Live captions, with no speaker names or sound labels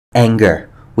Anger.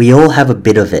 We all have a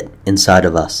bit of it inside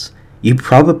of us. You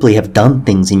probably have done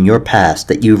things in your past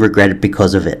that you regretted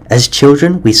because of it. As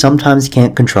children, we sometimes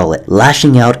can't control it,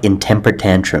 lashing out in temper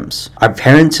tantrums. Our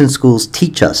parents and schools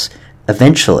teach us,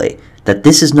 eventually, that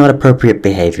this is not appropriate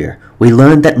behavior. We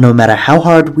learn that no matter how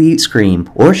hard we scream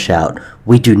or shout,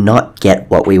 we do not get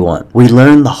what we want. We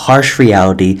learn the harsh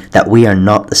reality that we are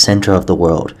not the center of the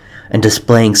world. And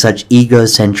displaying such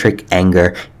egocentric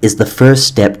anger is the first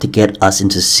step to get us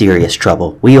into serious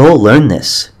trouble. We all learn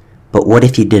this. But what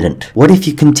if you didn't? What if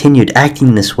you continued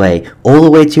acting this way all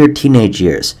the way to your teenage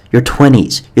years, your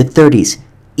 20s, your 30s,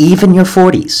 even your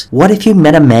 40s? What if you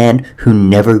met a man who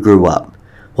never grew up?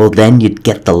 Well, then you'd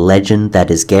get the legend that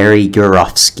is Gary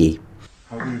Yourofsky.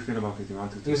 How do you feel about it? You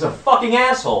want to... He was a fucking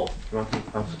asshole.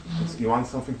 You want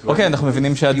something to... אוקיי, אנחנו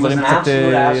מבינים שהדברים קצת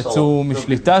יצאו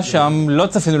משליטה שם. לא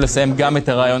צפינו לסיים גם את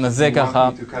הרעיון הזה ככה,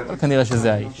 אבל כנראה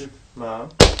שזה האיש. What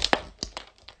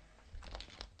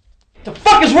the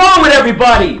fuck is wrong with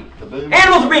everybody?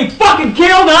 Animals are being fucking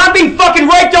killed and I'm being fucking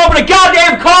raped over the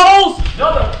goddamn coals?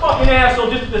 Another fucking asshole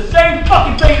just did the same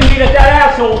fucking thing to me that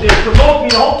asshole did. Provoked me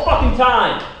the whole fucking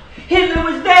time. Hitler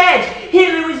was bad!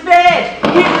 Hitler was bad!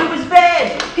 Hitler was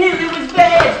bad! Hitler was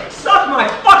bad! Suck my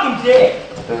fucking dick!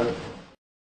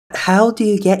 How do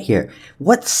you get here?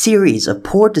 What series of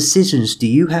poor decisions do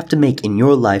you have to make in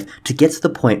your life to get to the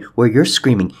point where you're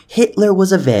screaming Hitler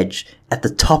was a veg at the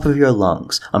top of your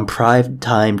lungs on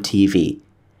prime-time TV?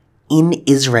 In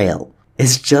Israel.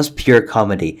 It's just pure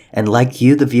comedy, and like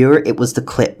you, the viewer, it was the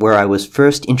clip where I was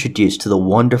first introduced to the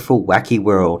wonderful, wacky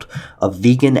world of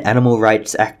vegan animal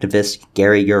rights activist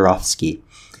Gary Yourofsky.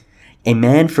 A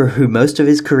man for whom most of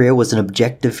his career was an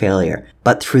objective failure,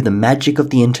 but through the magic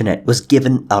of the internet was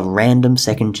given a random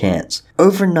second chance.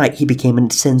 Overnight he became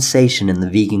a sensation in the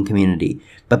vegan community,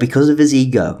 but because of his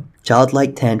ego,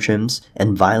 childlike tantrums,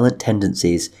 and violent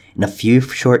tendencies, in a few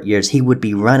short years he would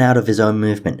be run out of his own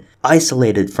movement,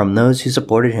 isolated from those who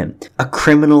supported him, a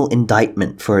criminal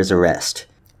indictment for his arrest,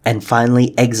 and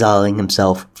finally exiling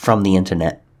himself from the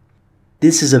internet.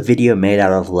 This is a video made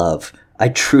out of love. I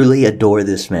truly adore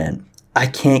this man. I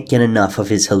can't get enough of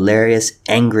his hilarious,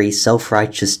 angry,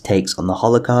 self-righteous takes on the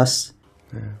Holocaust.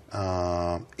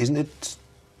 Isn't it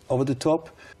over the top?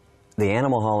 The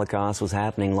animal holocaust was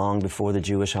happening long before the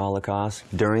Jewish Holocaust,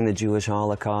 during the Jewish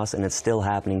Holocaust, and it's still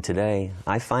happening today.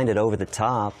 I find it over the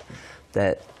top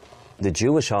that the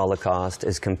Jewish Holocaust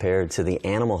is compared to the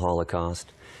animal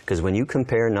Holocaust. Because when you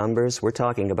compare numbers, we're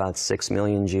talking about 6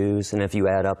 million Jews, and if you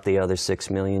add up the other 6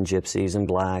 million gypsies and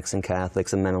blacks and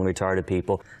Catholics and mentally retarded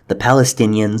people. The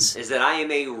Palestinians. Is that I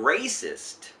am a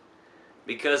racist,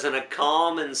 because in a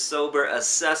calm and sober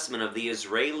assessment of the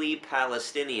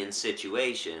Israeli-Palestinian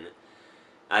situation,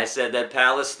 I said that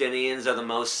Palestinians are the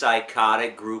most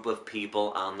psychotic group of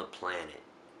people on the planet.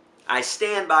 I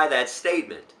stand by that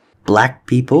statement. Black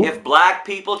people? If black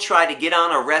people tried to get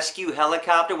on a rescue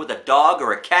helicopter with a dog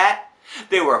or a cat,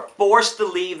 they were forced to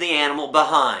leave the animal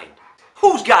behind.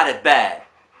 Who's got it bad?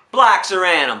 Blacks or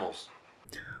animals?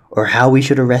 Or how we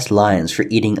should arrest lions for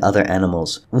eating other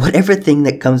animals. Whatever thing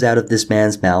that comes out of this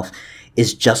man's mouth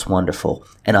is just wonderful,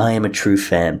 and I am a true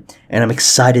fan, and I'm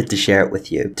excited to share it with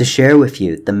you. To share with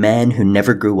you the man who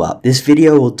never grew up. This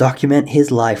video will document his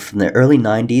life from the early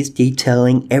 90s,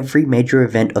 detailing every major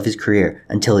event of his career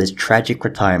until his tragic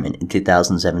retirement in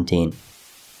 2017.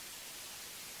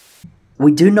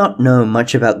 We do not know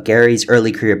much about Gary's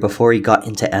early career before he got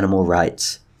into animal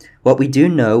rights. What we do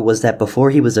know was that before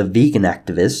he was a vegan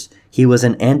activist, he was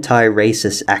an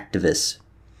anti-racist activist.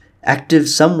 Active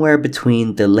somewhere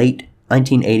between the late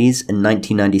 1980s and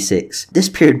 1996. This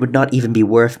period would not even be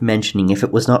worth mentioning if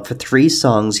it was not for 3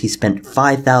 songs he spent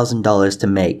 $5,000 to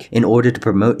make in order to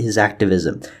promote his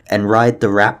activism and ride the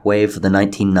rap wave of the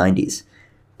 1990s.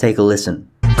 Take a listen.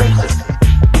 Racist.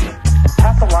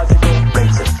 Pathological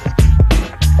racist.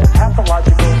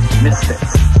 Pathological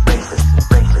misfits. Racist.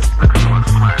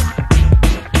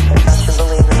 Don't you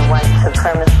believe in the white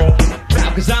supremacy?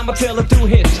 Cause I'm a tale through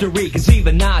history, cause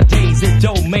even nowadays it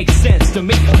don't make sense to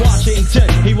me. Washington,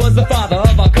 he was the father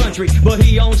of our country, but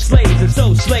he owned slaves and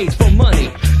sold slaves for money.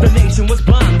 The nation was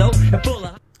blind though, and full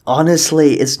of...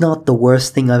 Honestly, it's not the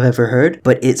worst thing I've ever heard,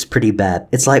 but it's pretty bad.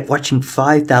 It's like watching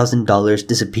 $5,000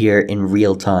 disappear in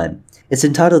real time. It's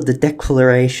entitled The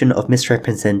Declaration of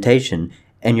Misrepresentation,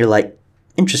 and you're like,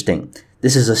 interesting.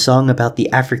 This is a song about the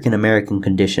African American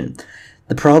condition.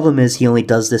 The problem is he only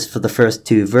does this for the first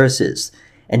 2 verses,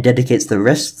 and dedicates the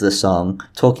rest of the song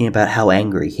talking about how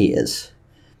angry he is.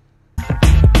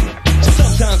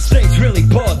 Sometimes things really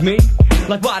bug me.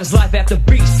 Like, why does life have to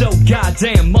be so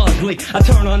goddamn ugly? I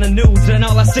turn on the news and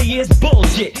all I see is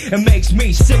bullshit. It makes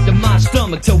me sick to my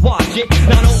stomach to watch it.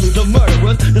 Not only the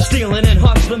murderers, the stealing and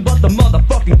hustling, but the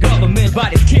motherfucking government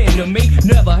body kin to me.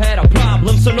 Never had a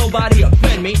problem, so nobody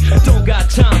offend me. Don't got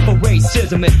time for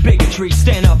racism and bigotry.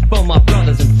 Stand up for my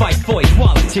brothers and fight for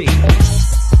equality.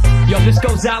 Yo, this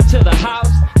goes out to the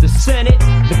House, the Senate,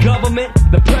 the government,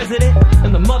 the President,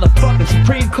 and the motherfucking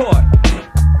Supreme Court.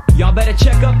 Y'all better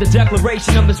check up the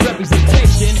Declaration of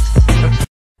Misrepresentation.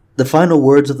 The final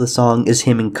words of the song is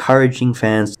him encouraging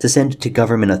fans to send it to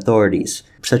government authorities,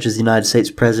 such as the United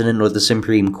States President or the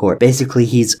Supreme Court. Basically,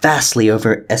 he's vastly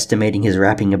overestimating his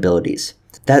rapping abilities.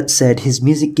 That said, his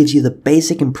music gives you the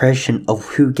basic impression of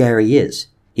who Gary is.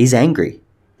 He's angry.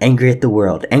 Angry at the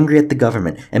world, angry at the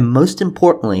government, and most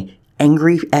importantly,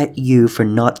 angry at you for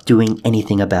not doing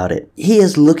anything about it. He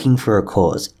is looking for a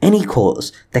cause, any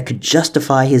cause, that could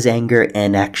justify his anger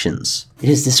and actions. It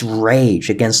is this rage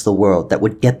against the world that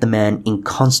would get the man in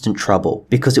constant trouble,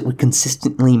 because it would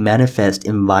consistently manifest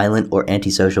in violent or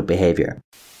antisocial behavior.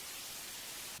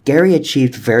 Gary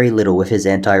achieved very little with his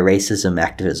anti-racism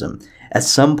activism. At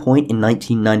some point in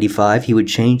 1995, he would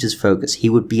change his focus. He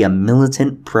would be a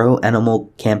militant,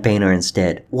 pro-animal campaigner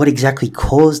instead. What exactly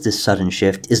caused this sudden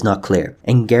shift is not clear,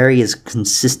 and Gary is a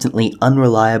consistently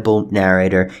unreliable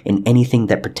narrator in anything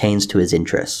that pertains to his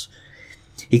interests.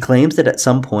 He claims that at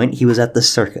some point he was at the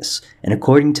circus, and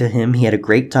according to him, he had a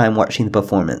great time watching the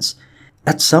performance.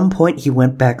 At some point, he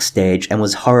went backstage and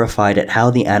was horrified at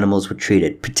how the animals were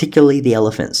treated, particularly the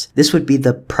elephants. This would be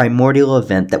the primordial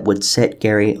event that would set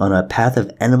Gary on a path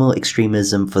of animal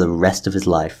extremism for the rest of his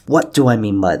life. What do I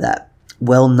mean by that?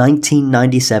 Well,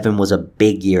 1997 was a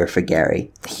big year for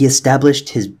Gary. He established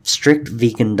his strict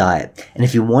vegan diet, and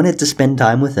if you wanted to spend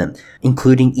time with him,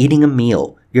 including eating a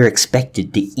meal, you're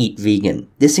expected to eat vegan.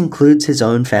 This includes his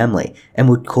own family, and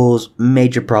would cause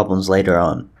major problems later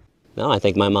on. No, I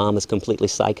think my mom is completely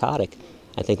psychotic.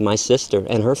 I think my sister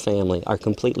and her family are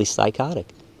completely psychotic.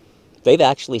 They've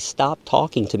actually stopped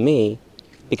talking to me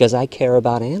because I care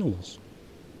about animals.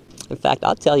 In fact,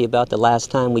 I'll tell you about the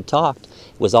last time we talked.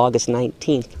 It was August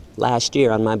 19th last year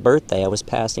on my birthday. I was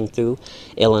passing through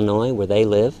Illinois, where they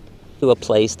live, to a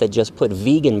place that just put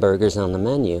vegan burgers on the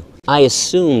menu. I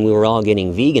assumed we were all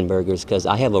getting vegan burgers because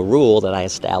I have a rule that I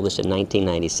established in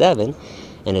 1997,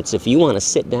 and it's if you want to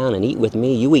sit down and eat with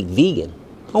me, you eat vegan.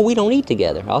 Oh, we don't eat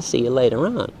together. I'll see you later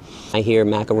on. I hear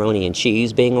macaroni and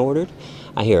cheese being ordered.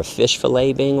 I hear a fish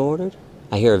fillet being ordered.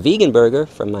 I hear a vegan burger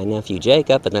from my nephew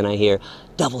Jacob, and then I hear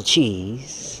double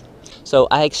cheese. So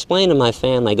I explain to my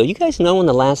family, I go, you guys know when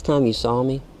the last time you saw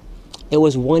me? It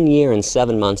was 1 year and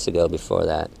 7 months ago before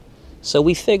that. So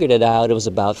we figured it out. It was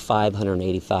about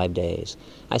 585 days.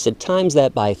 I said, times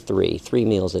that by 3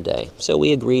 meals a day. So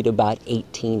we agreed about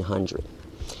 1,800.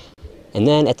 And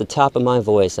then at the top of my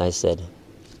voice, I said,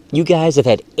 you guys have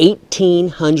had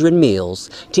 1,800 meals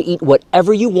to eat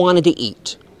whatever you wanted to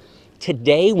eat.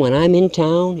 Today, when I'm in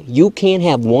town, you can't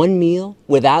have one meal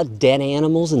without dead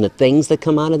animals and the things that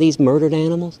come out of these murdered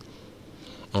animals.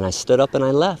 And I stood up and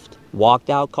I left. Walked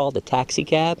out, called a taxi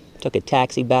cab, took a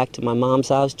taxi back to my mom's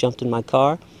house, jumped in my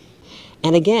car.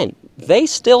 And again, they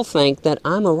still think that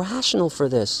I'm irrational for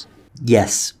this.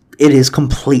 Yes. It is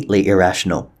completely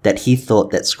irrational that he thought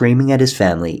that screaming at his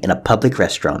family in a public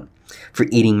restaurant for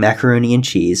eating macaroni and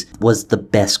cheese was the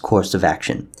best course of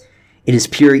action. It is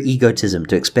pure egotism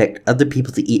to expect other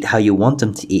people to eat how you want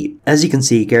them to eat. As you can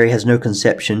see, Gary has no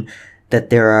conception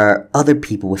that there are other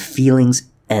people with feelings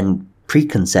and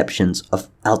preconceptions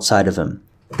outside of him.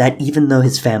 That even though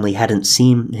his family hadn't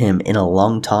seen him in a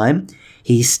long time,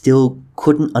 he still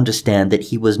couldn't understand that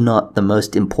he was not the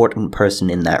most important person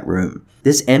in that room.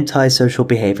 This antisocial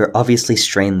behavior obviously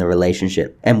strained the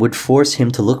relationship, and would force him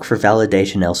to look for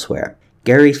validation elsewhere.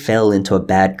 Gary fell into a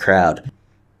bad crowd,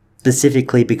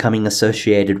 specifically becoming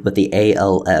associated with the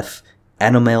ALF,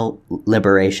 Animal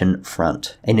Liberation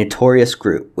Front, a notorious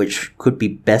group which could be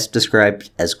best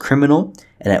described as criminal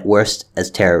and at worst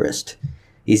as terrorist.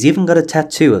 He's even got a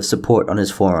tattoo of support on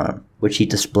his forearm, which he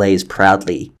displays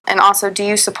proudly. And also, do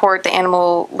you support the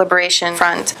Animal Liberation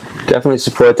Front? Definitely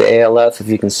support the ALF, if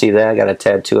you can see that. I got a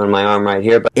tattoo on my arm right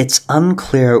here. But it's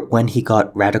unclear when he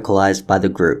got radicalized by the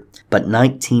group, but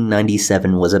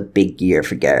 1997 was a big year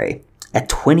for Gary. At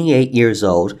 28 years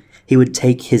old, he would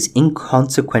take his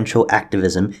inconsequential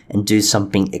activism and do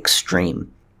something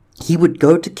extreme. He would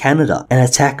go to Canada and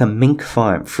attack a mink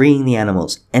farm, freeing the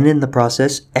animals, and in the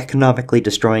process, economically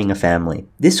destroying a family.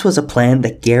 This was a plan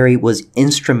that Gary was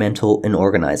instrumental in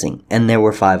organizing, and there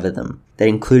were 5 of them. That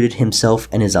included himself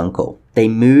and his uncle. They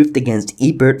moved against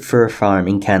Ebert Fur Farm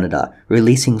in Canada,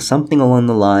 releasing something along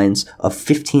the lines of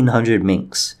 1,500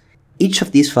 minks. Each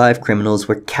of these 5 criminals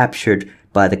were captured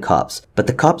by the cops, but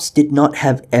the cops did not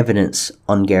have evidence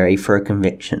on Gary for a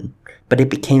conviction. But it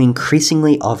became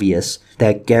increasingly obvious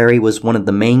that Gary was one of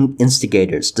the main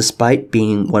instigators despite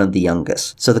being one of the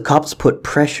youngest. So the cops put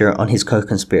pressure on his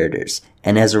co-conspirators,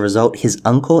 and as a result his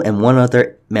uncle and one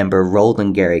other member rolled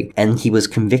on Gary, and he was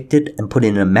convicted and put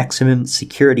in a maximum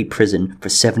security prison for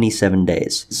 77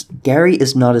 days. Gary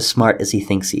is not as smart as he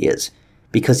thinks he is,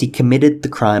 because he committed the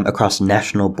crime across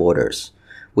national borders,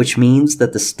 which means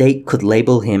that the state could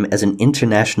label him as an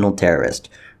international terrorist,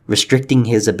 restricting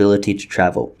his ability to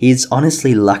travel. He is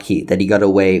honestly lucky that he got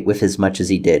away with as much as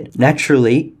he did.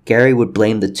 Naturally, Gary would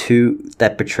blame the 2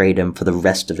 that betrayed him for the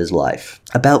rest of his life.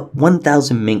 About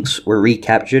 1,000 minks were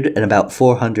recaptured and about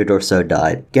 400 or so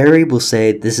died. Gary will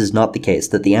say this is not the case,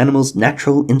 that the animals'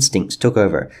 natural instincts took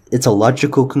over. It's a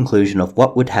logical conclusion of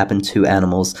what would happen to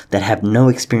animals that have no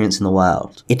experience in the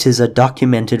wild. It is a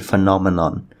documented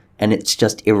phenomenon, and it's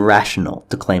just irrational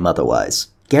to claim otherwise.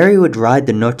 Gary would ride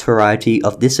the notoriety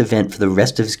of this event for the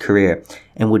rest of his career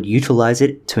and would utilize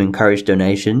it to encourage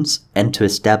donations and to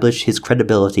establish his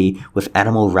credibility with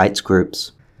animal rights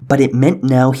groups. But it meant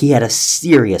now he had a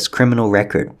serious criminal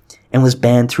record and was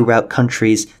banned throughout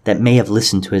countries that may have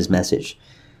listened to his message.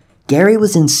 Gary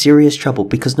was in serious trouble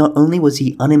because not only was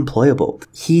he unemployable,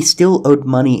 he still owed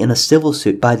money in a civil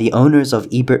suit by the owners of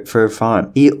Ebert Fur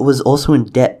Farm. He was also in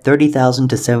debt $30,000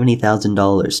 to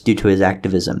 $70,000 due to his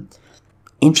activism.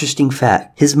 Interesting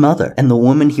fact, his mother, and the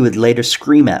woman he would later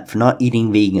scream at for not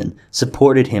eating vegan,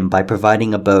 supported him by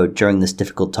providing abode during this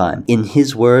difficult time. In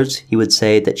his words, he would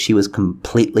say that she was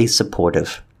completely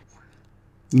supportive.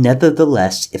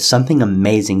 Nevertheless, if something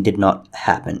amazing did not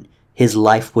happen, his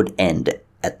life would end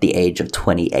at the age of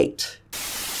 28.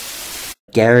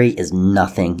 Gary is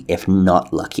nothing if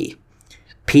not lucky.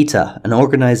 PETA, an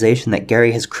organization that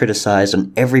Gary has criticized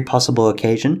on every possible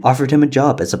occasion, offered him a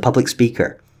job as a public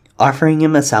speaker, offering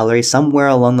him a salary somewhere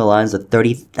along the lines of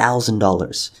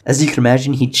 $30,000. As you can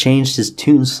imagine, he changed his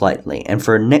tune slightly, and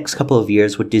for the next couple of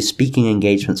years would do speaking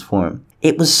engagements for him.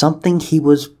 It was something he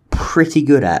was pretty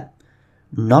good at.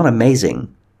 Not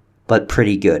amazing, but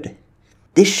pretty good.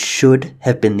 This should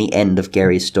have been the end of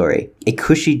Gary's story. A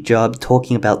cushy job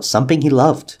talking about something he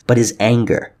loved, but his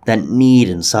anger, that need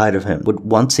inside of him, would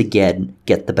once again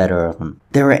get the better of him.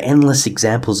 There are endless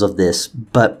examples of this,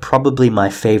 but probably my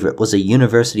favorite was a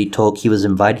university talk he was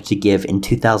invited to give in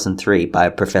 2003 by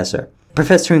a professor. The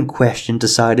professor in question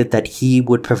decided that he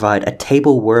would provide a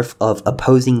table worth of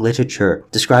opposing literature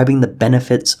describing the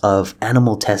benefits of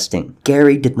animal testing.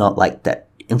 Gary did not like that.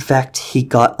 In fact, he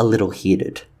got a little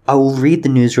heated. I will read the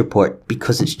news report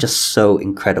because it's just so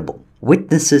incredible.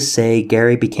 Witnesses say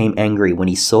Gary became angry when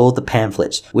he saw the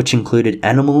pamphlets, which included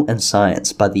Animal and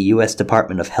Science by the US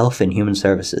Department of Health and Human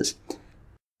Services.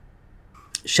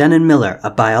 Shannon Miller, a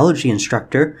biology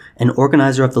instructor and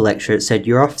organizer of the lecture, said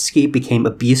Yourofsky became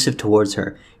abusive towards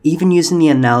her, even using the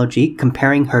analogy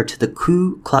comparing her to the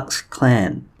Ku Klux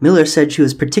Klan. Miller said she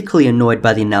was particularly annoyed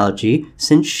by the analogy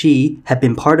since she had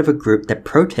been part of a group that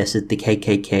protested the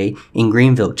KKK in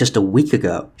Greenville just a week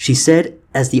ago. She said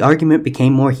as the argument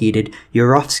became more heated,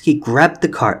 Yourofsky grabbed the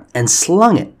cart and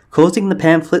slung it, causing the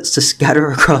pamphlets to scatter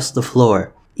across the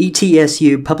floor.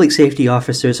 ETSU public safety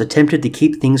officers attempted to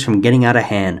keep things from getting out of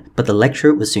hand, but the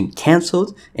lecture was soon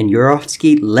cancelled and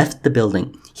Yourofsky left the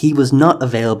building. He was not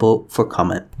available for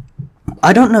comment.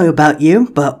 I don't know about you,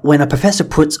 but when a professor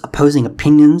puts opposing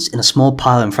opinions in a small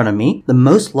pile in front of me, the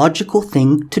most logical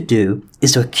thing to do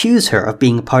is to accuse her of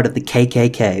being a part of the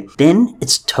KKK. Then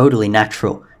it's totally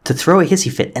natural to throw a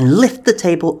hissy fit and lift the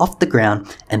table off the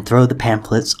ground and throw the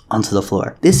pamphlets onto the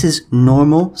floor. This is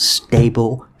normal,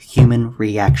 stable human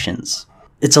reactions.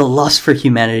 It's a loss for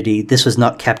humanity. This was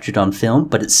not captured on film,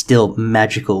 but it's still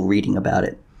magical reading about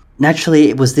it. Naturally,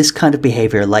 it was this kind of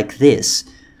behavior like this,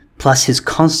 plus his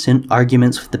constant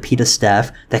arguments with the PETA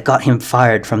staff, that got him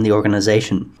fired from the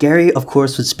organization. Gary, of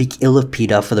course, would speak ill of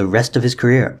PETA for the rest of his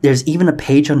career. There's even a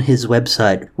page on his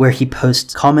website where he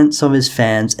posts comments of his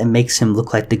fans and makes him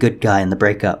look like the good guy in the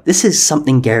breakup. This is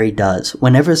something Gary does.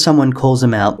 Whenever someone calls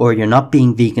him out or you're not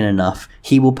being vegan enough,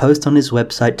 he will post on his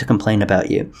website to complain about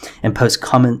you and post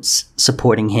comments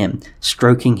supporting him,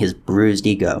 stroking his bruised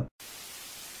ego.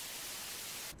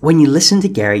 When you listen to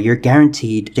Gary, you're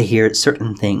guaranteed to hear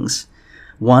certain things.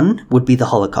 One would be the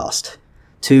Holocaust.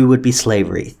 2 would be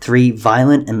slavery. 3,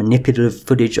 violent and manipulative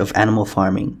footage of animal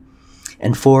farming.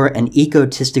 And 4, an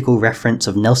egotistical reference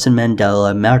of Nelson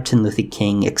Mandela, Martin Luther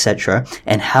King, etc.,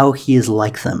 and how he is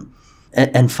like them.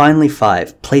 And finally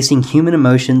 5, placing human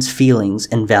emotions, feelings,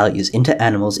 and values into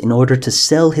animals in order to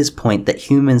sell his point that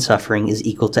human suffering is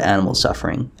equal to animal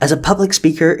suffering. As a public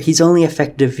speaker, he's only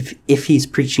effective if he's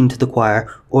preaching to the choir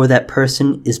or that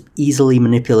person is easily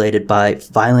manipulated by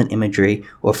violent imagery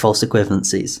or false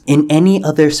equivalencies. In any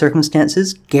other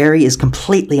circumstances, Gary is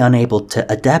completely unable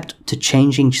to adapt to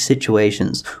changing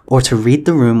situations or to read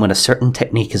the room when a certain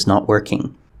technique is not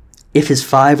working. If his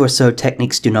 5 or so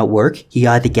techniques do not work, he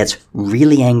either gets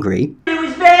really angry. Hitler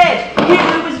was bad!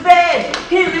 Hitler was bad!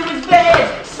 Hitler was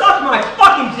bad! Suck my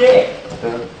fucking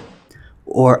dick!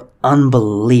 Or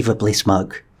unbelievably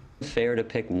smug. Fair to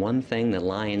pick one thing that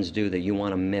lions do that you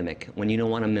want to mimic when you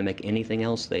don't want to mimic anything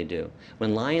else they do.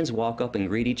 When lions walk up and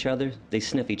greet each other, they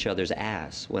sniff each other's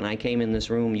ass. When I came in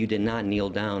this room, you did not kneel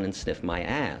down and sniff my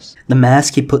ass. The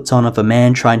mask he puts on of a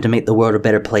man trying to make the world a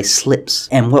better place slips,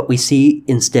 and what we see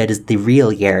instead is the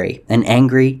real Gary, an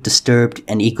angry, disturbed,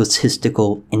 and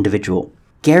egotistical individual.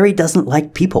 Gary doesn't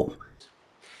like people.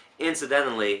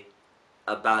 Incidentally,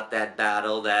 about that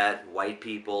battle that white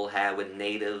people had with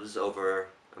natives over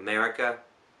America,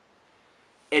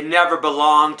 it never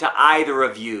belonged to either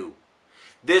of you.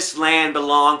 This land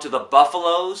belonged to the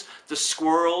buffaloes, the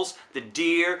squirrels, the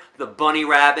deer, the bunny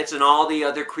rabbits, and all the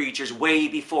other creatures way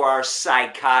before our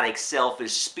psychotic,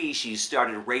 selfish species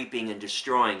started raping and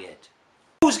destroying it.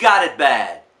 Who's got it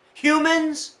bad?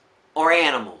 Humans or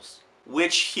animals?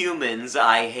 Which humans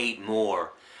I hate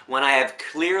more, when I have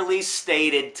clearly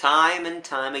stated time and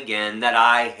time again that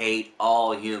I hate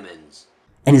all humans.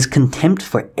 And his contempt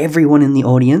for everyone in the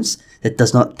audience that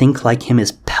does not think like him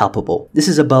is palpable. This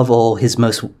is above all his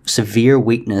most severe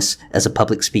weakness as a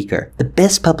public speaker. The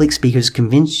best public speakers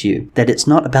convince you that it's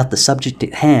not about the subject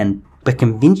at hand, but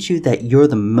convince you that you're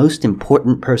the most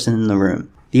important person in the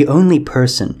room. The only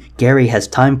person Gary has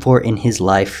time for in his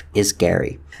life is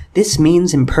Gary. This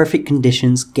means in perfect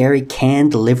conditions, Gary can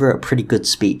deliver a pretty good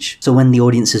speech. So when the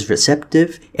audience is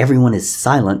receptive, everyone is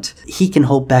silent, he can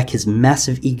hold back his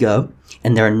massive ego,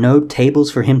 and there are no tables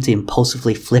for him to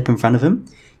impulsively flip in front of him,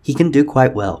 he can do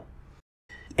quite well.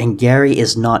 And Gary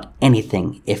is not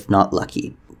anything if not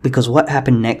lucky, because what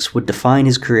happened next would define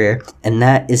his career, and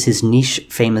that is his niche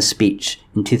famous speech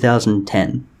in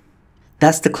 2010.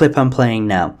 That's the clip I'm playing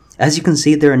now. As you can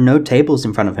see, there are no tables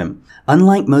in front of him.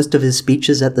 Unlike most of his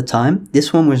speeches at the time,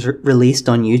 this one was released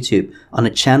on YouTube on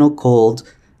a channel called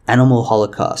Animal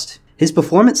Holocaust. His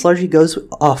performance largely goes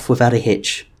off without a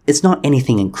hitch. It's not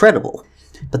anything incredible,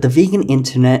 but the vegan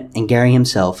internet and Gary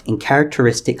himself, in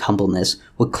characteristic humbleness,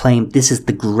 would claim this is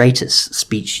the greatest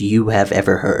speech you have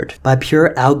ever heard. By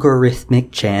pure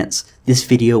algorithmic chance, this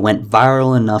video went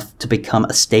viral enough to become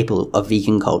a staple of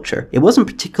vegan culture. It wasn't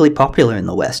particularly popular in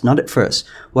the West, not at first.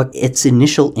 What its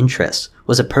initial interest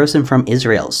was a person from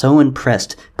Israel so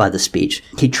impressed by the speech,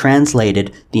 he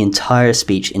translated the entire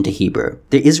speech into Hebrew.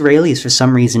 The Israelis for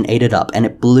some reason ate it up, and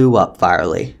it blew up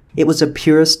virally. It was a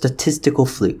pure statistical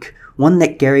fluke, one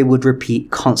that Gary would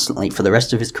repeat constantly for the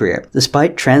rest of his career.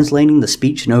 Despite translating the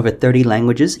speech in over 30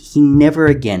 languages, he never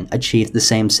again achieved the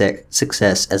same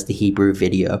success as the Hebrew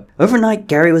video. Overnight,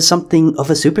 Gary was something of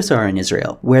a superstar in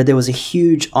Israel, where there was a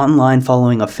huge online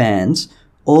following of fans,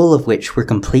 all of which were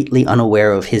completely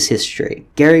unaware of his history.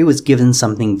 Gary was given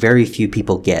something very few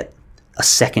people get, a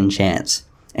second chance,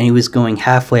 and he was going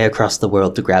halfway across the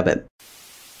world to grab it.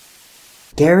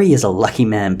 Gary is a lucky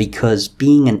man because,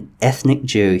 being an ethnic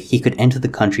Jew, he could enter the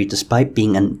country despite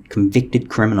being a convicted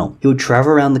criminal. He would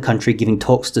travel around the country giving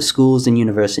talks to schools and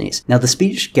universities. Now, the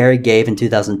speech Gary gave in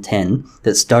 2010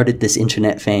 that started this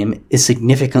internet fame is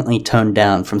significantly toned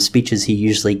down from speeches he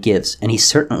usually gives, and he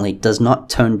certainly does not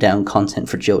tone down content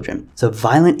for children. So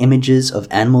violent images of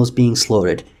animals being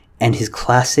slaughtered and his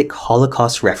classic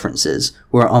Holocaust references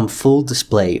were on full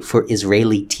display for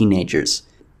Israeli teenagers.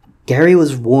 Gary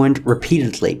was warned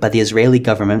repeatedly by the Israeli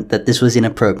government that this was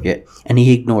inappropriate, and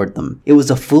he ignored them. It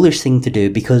was a foolish thing to do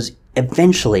because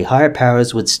eventually higher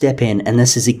powers would step in, and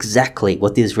this is exactly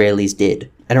what the Israelis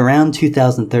did. At around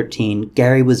 2013,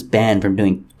 Gary was banned from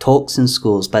doing talks in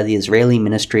schools by the Israeli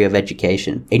Ministry of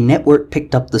Education. A network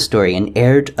picked up the story and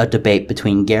aired a debate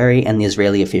between Gary and the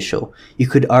Israeli official. You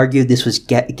could argue this was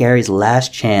Gary's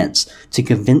last chance to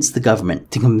convince the government,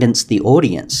 to convince the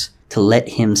audience, to let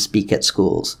him speak at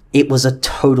schools. It was a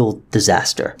total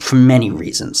disaster for many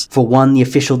reasons. For one, the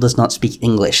official does not speak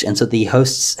English, and so the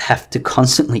hosts have to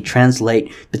constantly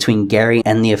translate between Gary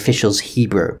and the official's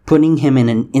Hebrew, putting him in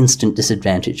an instant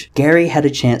disadvantage. Gary had a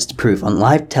chance to prove on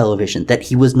live television that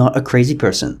he was not a crazy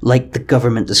person, like the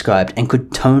government described, and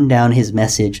could tone down his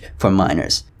message for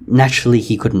minors. Naturally,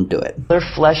 he couldn't do it. They're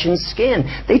flesh and skin.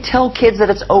 They tell kids that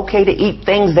it's okay to eat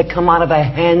things that come out of a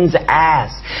hen's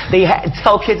ass. They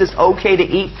tell kids it's okay to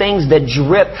eat things that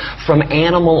drip from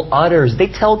animal udders. They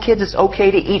tell kids it's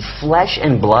okay to eat flesh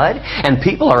and blood, and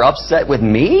people are upset with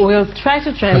me? We'll try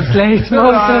to translate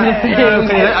most of the things.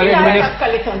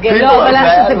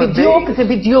 זה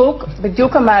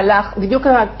בדיוק המהלך, בדיוק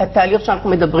התהליך שאנחנו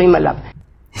מדברים עליו.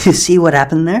 You see what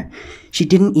happened there? She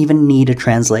didn't even need a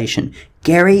translation.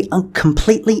 Gary,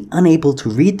 completely unable to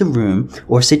read the room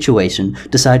or situation,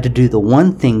 decided to do the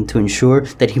one thing to ensure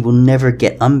that he will never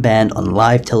get unbanned on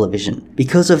live television.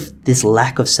 Because of this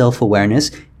lack of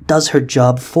self-awareness, does her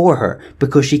job for her,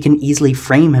 because she can easily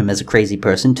frame him as a crazy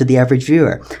person to the average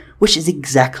viewer, which is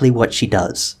exactly what she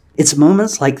does. It's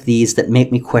moments like these that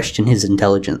make me question his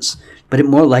intelligence, but it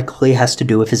more likely has to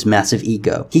do with his massive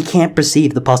ego. He can't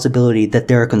perceive the possibility that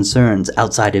there are concerns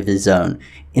outside of his own,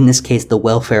 in this case the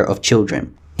welfare of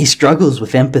children. He struggles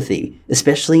with empathy,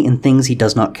 especially in things he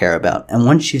does not care about, and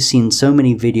once you've seen so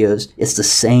many videos, it's the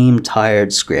same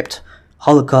tired script.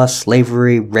 Holocaust,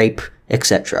 slavery, rape,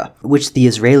 etc., which the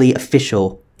Israeli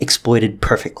official exploited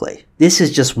perfectly. This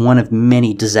is just one of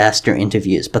many disaster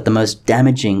interviews, but the most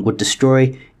damaging would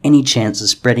destroy any chance of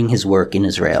spreading his work in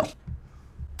Israel.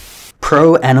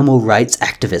 Pro-animal rights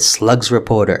activist slugs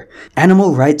reporter.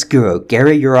 Animal rights guru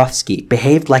Gary Yourofsky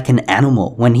behaved like an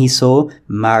animal when he saw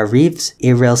Ma'ariv's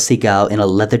Irel Segal in a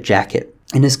leather jacket.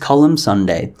 In his column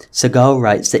Sunday, Segal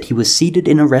writes that he was seated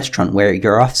in a restaurant where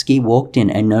Yourofsky walked in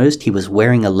and noticed he was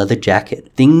wearing a leather jacket.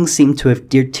 Things seem to have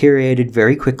deteriorated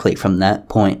very quickly from that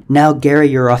point. Now Gary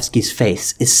Yourofsky's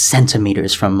face is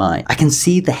centimeters from mine. I can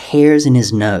see the hairs in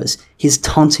his nose. He's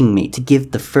taunting me to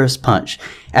give the first punch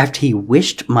after he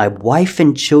wished my wife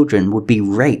and children would be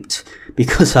raped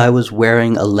because I was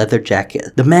wearing a leather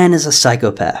jacket. The man is a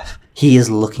psychopath. He is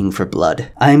looking for blood.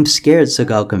 I am scared,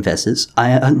 Segal confesses.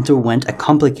 I underwent a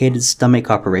complicated stomach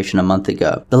operation a month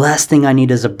ago. The last thing I need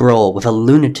is a brawl with a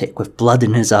lunatic with blood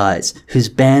in his eyes, who's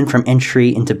banned from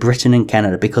entry into Britain and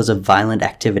Canada because of violent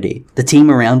activity. The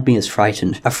team around me is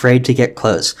frightened, afraid to get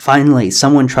close. Finally,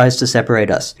 someone tries to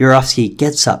separate us. Yourofsky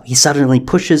gets up. He suddenly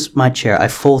pushes my chair. I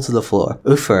fall to the floor.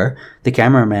 Ufer, the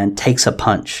cameraman, takes a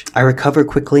punch. I recover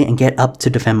quickly and get up to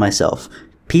defend myself.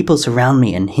 People surround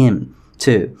me and him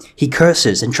too. He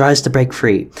curses and tries to break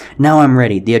free. Now I'm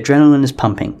ready. The adrenaline is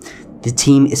pumping. The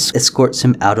team escorts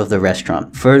him out of the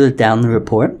restaurant. Further down the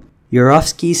report,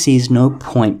 Yourofsky sees no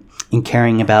point in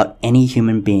caring about any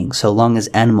human being so long as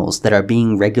animals that are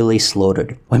being regularly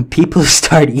slaughtered. When people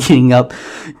start eating up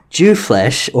Jew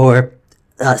flesh or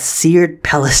seared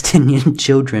Palestinian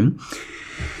children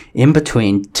in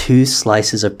between two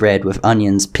slices of bread with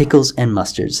onions, pickles, and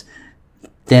mustards,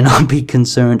 then I'll be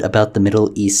concerned about the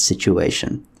Middle East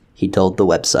situation, he told the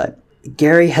website.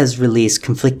 Gary has released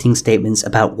conflicting statements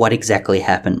about what exactly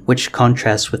happened, which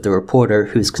contrasts with the reporter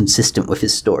who is consistent with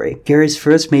his story. Gary's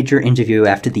first major interview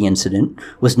after the incident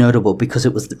was notable because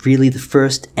it was really the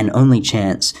first and only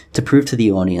chance to prove to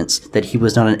the audience that he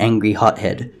was not an angry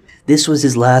hothead. This was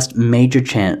his last major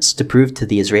chance to prove to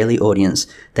the Israeli audience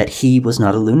that he was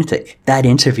not a lunatic. That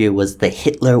interview was the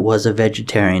Hitler was a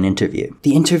vegetarian interview.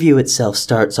 The interview itself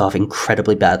starts off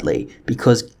incredibly badly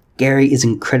because Gary is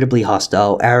incredibly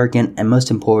hostile, arrogant, and most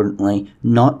importantly,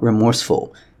 not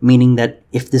remorseful, meaning that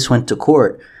if this went to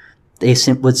court, they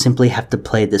would simply have to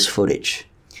play this footage.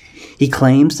 He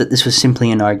claims that this was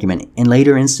simply an argument. In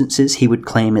later instances, he would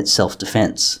claim it's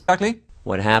self-defense. Exactly.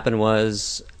 What happened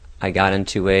was I got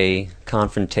into a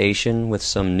confrontation with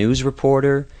some news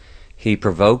reporter. He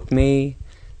provoked me.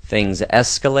 Things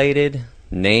escalated.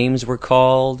 Names were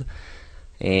called.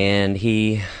 And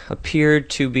he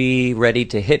appeared to be ready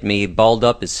to hit me, balled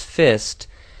up his fist,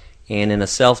 and in a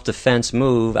self-defense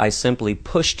move, I simply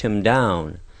pushed him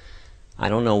down. I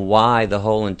don't know why the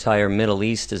whole entire Middle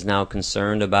East is now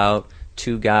concerned about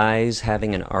two guys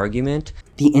having an argument.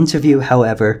 The interview,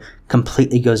 however,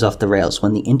 completely goes off the rails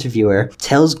when the interviewer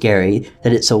tells Gary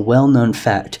that it's a well-known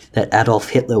fact that Adolf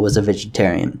Hitler was a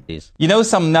vegetarian. You know,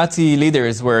 some Nazi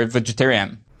leaders were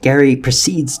vegetarian. Gary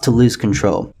proceeds to lose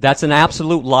control. That's an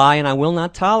absolute lie, and I will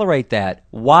not tolerate that.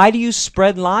 Why do you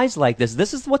spread lies like this?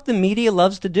 This is what the media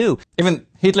loves to do. Even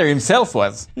Hitler himself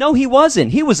was. No, he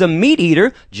wasn't. He was a meat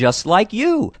eater, just like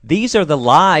you. These are the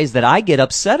lies that I get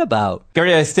upset about.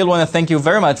 Gary, I still want to thank you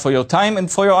very much for your time and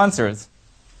for your answers.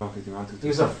 He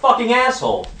was a fucking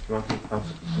asshole.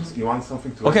 You want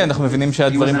something to... אוקיי, אנחנו מבינים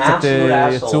שהדברים קצת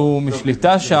יצאו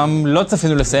משליטה שם. לא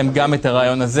צפינו לסיים גם את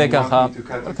הרעיון הזה ככה,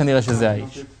 אבל כנראה שזה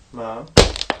האיש.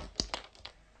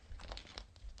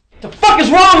 The fuck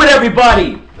is wrong with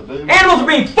everybody? Animals are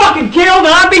being fucking killed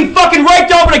and I'm being fucking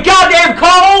raped over the goddamn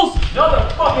coals? Another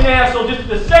fucking asshole just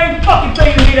did the same fucking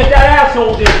thing to me that that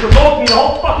asshole did. Provoked me the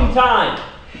whole fucking time.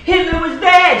 Hitler was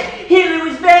bad! Hitler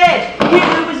was bad!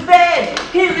 Hitler was bad!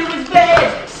 Hitler was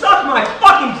bad! Suck my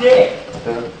fucking dick!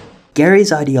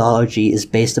 Gary's ideology is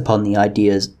based upon the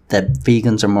ideas that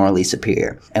vegans are morally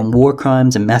superior, and war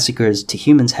crimes and massacres to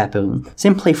humans happen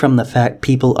simply from the fact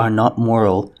people are not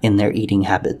moral in their eating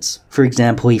habits. For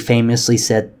example, he famously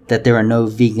said that there are no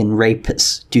vegan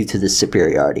rapists due to this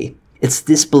superiority. It's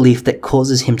this belief that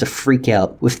causes him to freak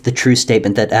out with the true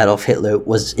statement that Adolf Hitler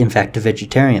was in fact a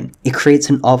vegetarian. It creates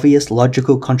an obvious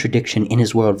logical contradiction in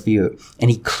his worldview, and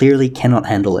he clearly cannot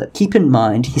handle it. Keep in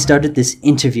mind, he started this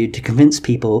interview to convince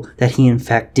people that he in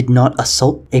fact did not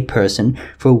assault a person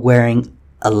for wearing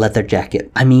a leather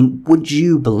jacket. I mean, would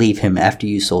you believe him after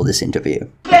you saw this interview?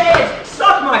 Bad!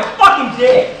 Suck my fucking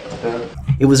dick!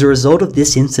 It was a result of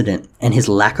this incident and his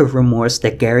lack of remorse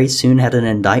that Gary soon had an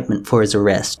indictment for his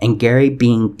arrest, and Gary,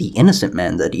 being the innocent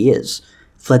man that he is,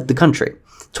 fled the country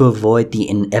to avoid the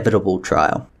inevitable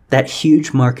trial. That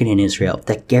huge market in Israel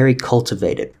that Gary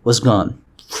cultivated was gone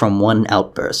from one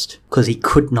outburst because he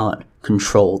could not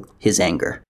control his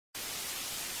anger.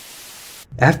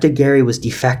 After Gary was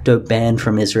de facto banned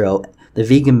from Israel, the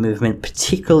vegan movement,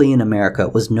 particularly in America,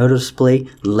 was noticeably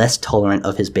less tolerant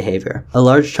of his behavior. A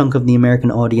large chunk of the American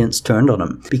audience turned on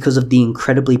him because of the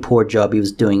incredibly poor job he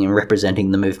was doing in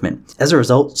representing the movement. As a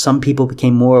result, some people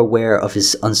became more aware of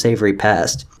his unsavory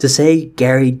past. To say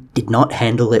Gary did not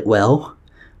handle it well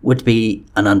would be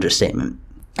an understatement,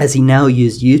 as he now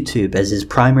used YouTube as his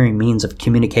primary means of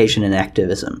communication and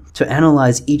activism. To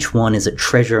analyze each one is a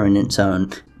treasure in its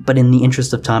own, but in the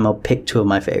interest of time I'll pick two of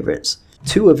my favorites.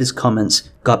 Two of his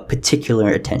comments got particular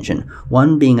attention,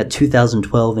 one being a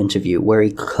 2012 interview where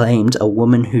he claimed a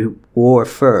woman who wore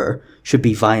fur should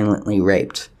be violently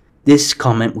raped. This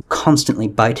comment would constantly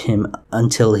bite him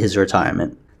until his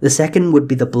retirement. The second would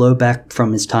be the blowback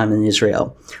from his time in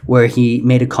Israel, where he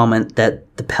made a comment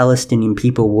that the Palestinian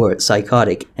people were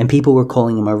psychotic and people were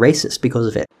calling him a racist because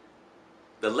of it.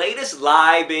 The latest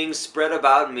lie being spread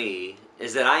about me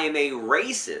is that I am a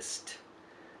racist,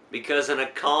 because in a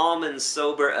calm and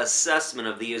sober assessment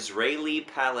of the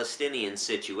Israeli-Palestinian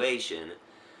situation,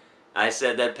 I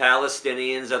said that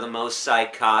Palestinians are the most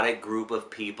psychotic group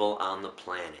of people on the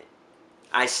planet.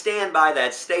 I stand by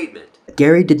that statement.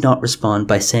 Gary did not respond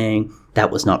by saying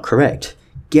that was not correct.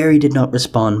 Gary did not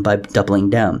respond by doubling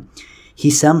down.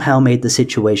 He somehow made the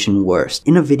situation worse.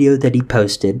 In a video that he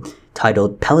posted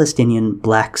titled Palestinian,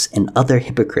 Blacks, and Other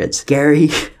Hypocrites, Gary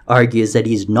argues that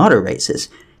he's not a racist,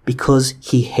 because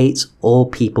he hates all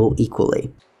people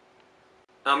equally.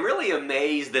 I'm really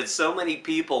amazed that so many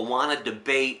people want to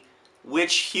debate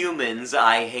which humans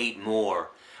I hate more,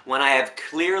 when I have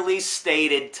clearly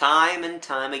stated time and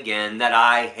time again that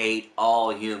I hate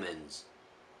all humans.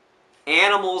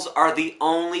 Animals are the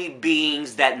only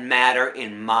beings that matter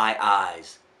in my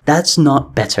eyes. That's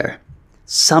not better.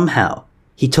 Somehow,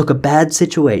 he took a bad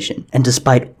situation and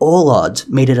despite all odds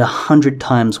made it 100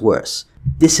 times worse.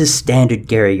 This is standard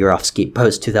Gary Yourofsky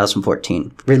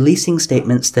post-2014, releasing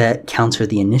statements that counter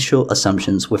the initial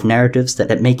assumptions with narratives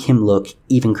that make him look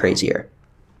even crazier.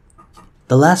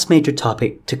 The last major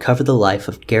topic to cover the life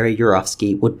of Gary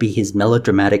Yourofsky would be his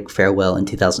melodramatic farewell in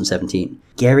 2017.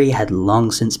 Gary had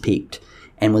long since peaked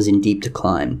and was in deep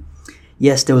decline.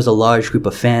 Yes, there was a large group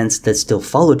of fans that still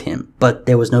followed him, but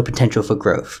there was no potential for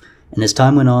growth, and as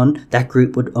time went on, that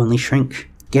group would only shrink.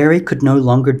 Gary could no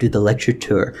longer do the lecture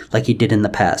tour like he did in the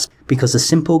past, because a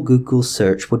simple Google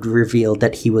search would reveal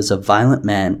that he was a violent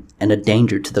man and a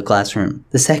danger to the classroom.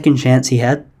 The second chance he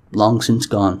had, long since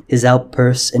gone. His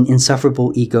outbursts and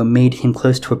insufferable ego made him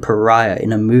close to a pariah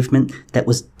in a movement that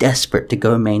was desperate to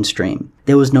go mainstream.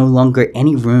 There was no longer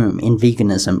any room in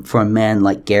veganism for a man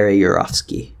like Gary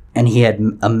Yourofsky, and he had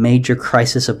a major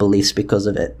crisis of beliefs because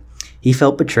of it. He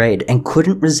felt betrayed and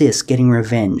couldn't resist getting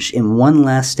revenge in one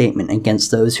last statement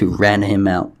against those who ran him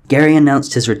out. Gary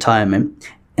announced his retirement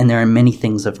and there are many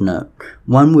things of note.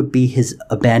 One would be his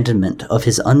abandonment of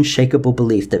his unshakable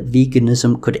belief that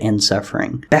veganism could end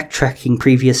suffering, backtracking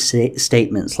previous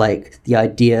statements like the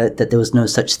idea that there was no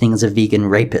such thing as a vegan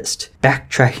rapist,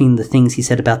 backtracking the things he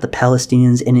said about the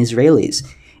Palestinians and Israelis,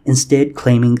 instead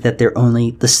claiming that they're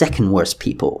only the second worst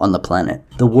people on the planet.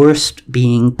 The worst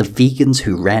being the vegans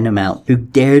who ran him out, who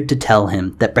dared to tell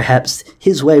him that perhaps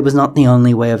his way was not the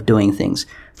only way of doing things,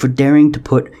 for daring to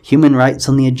put human rights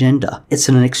on the agenda. It's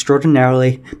an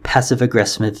extraordinarily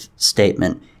passive-aggressive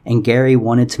statement, and Gary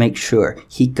wanted to make sure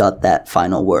he got that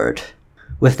final word.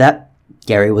 With that,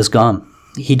 Gary was gone.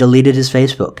 He deleted his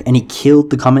Facebook, and he killed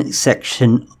the comment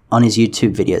section on his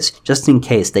YouTube videos, just in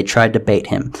case they tried to bait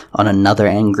him on another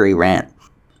angry rant.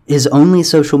 His only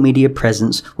social media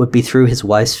presence would be through his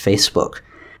wife's Facebook,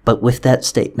 but with that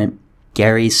statement,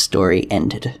 Gary's story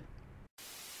ended.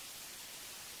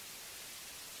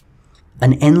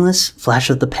 An endless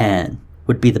flash of the pan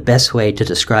would be the best way to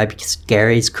describe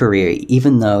Gary's career,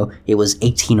 even though it was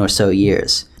 18 or so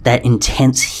years. That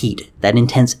intense heat, that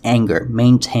intense anger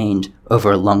maintained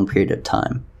over a long period of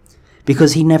time.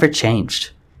 Because he never changed.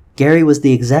 Gary was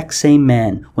the exact same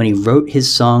man when he wrote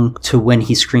his song to when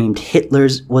he screamed Hitler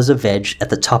was a veg at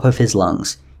the top of his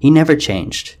lungs. He never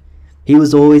changed. He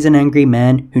was always an angry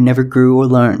man who never grew or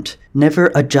learned,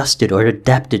 never adjusted or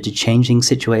adapted to changing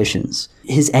situations.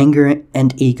 His anger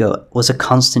and ego was a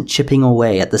constant chipping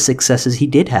away at the successes he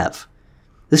did have,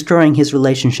 destroying his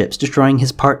relationships, destroying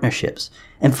his partnerships,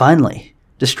 and finally,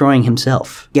 destroying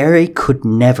himself. Gary could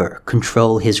never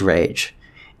control his rage,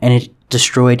 and it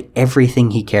destroyed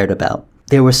everything he cared about.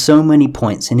 There were so many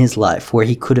points in his life where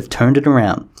he could have turned it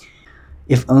around,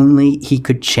 if only he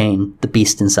could chain the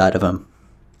beast inside of him.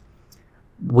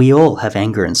 We all have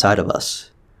anger inside of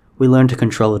us. We learn to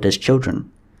control it as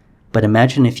children. But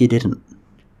imagine if you didn't.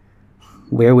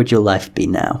 Where would your life be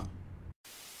now?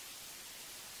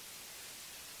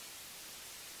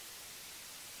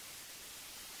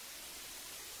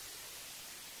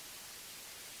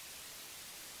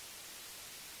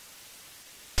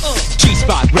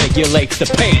 G-spot regulates the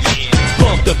pace.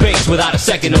 Bump the bass without a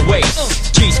second to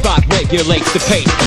waste. G-spot regulates the pace.